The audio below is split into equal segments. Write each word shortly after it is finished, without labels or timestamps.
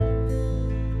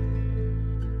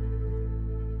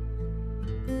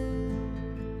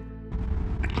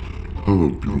Hello,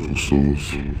 beautiful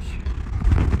souls.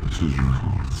 This is your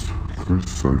host, Chris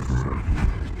Cypher,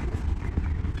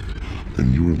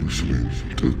 and you are listening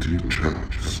to Deep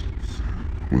Chats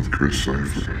with Chris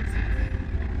Cypher.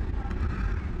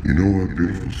 You know what,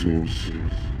 beautiful souls?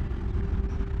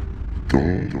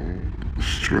 Don't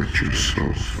stretch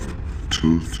yourself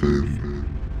too thin.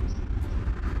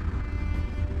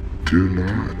 Do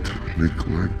not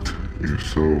neglect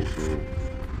yourself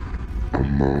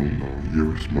among your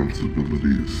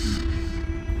responsibilities.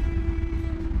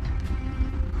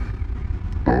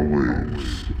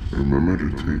 Always remember to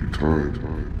take time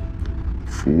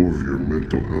for your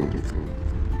mental health.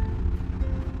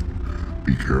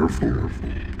 Be careful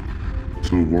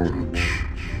to watch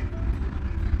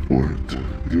what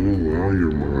you allow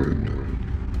your mind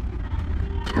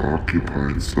to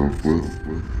occupy itself with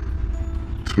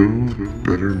to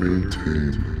better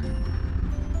maintain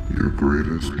your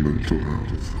greatest mental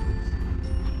health.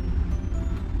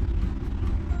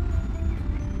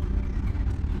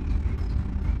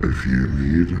 If you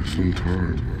need some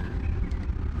time,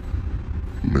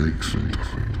 make some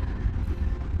time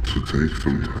to take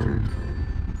some time.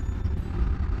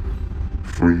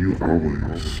 For you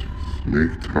always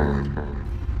make time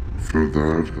for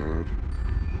that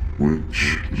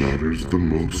which matters the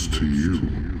most to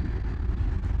you,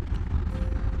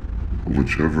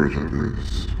 whichever that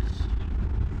is.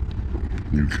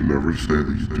 You can never say that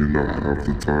you do not have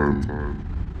the time.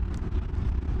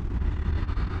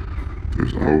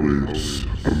 There's always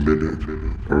a minute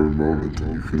or a moment that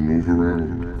you can move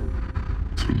around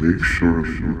to make sure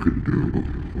that you can do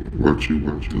what you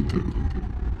want to do.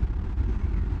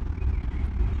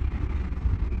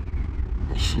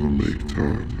 So make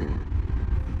time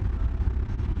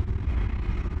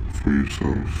for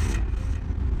yourself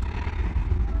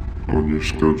on your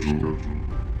schedule.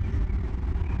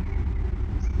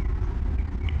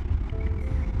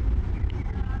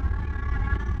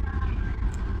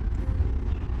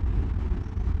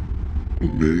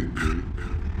 Make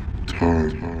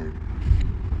time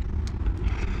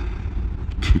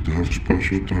to have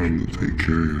special time to take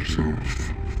care of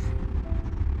yourself.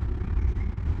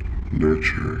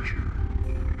 Nurture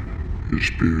your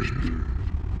spirit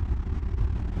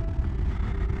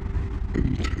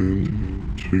and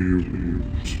tend to your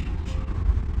wounds.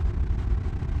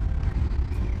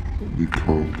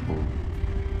 Become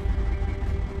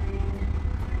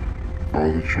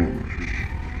all that you wish,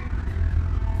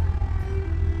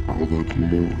 all that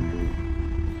more.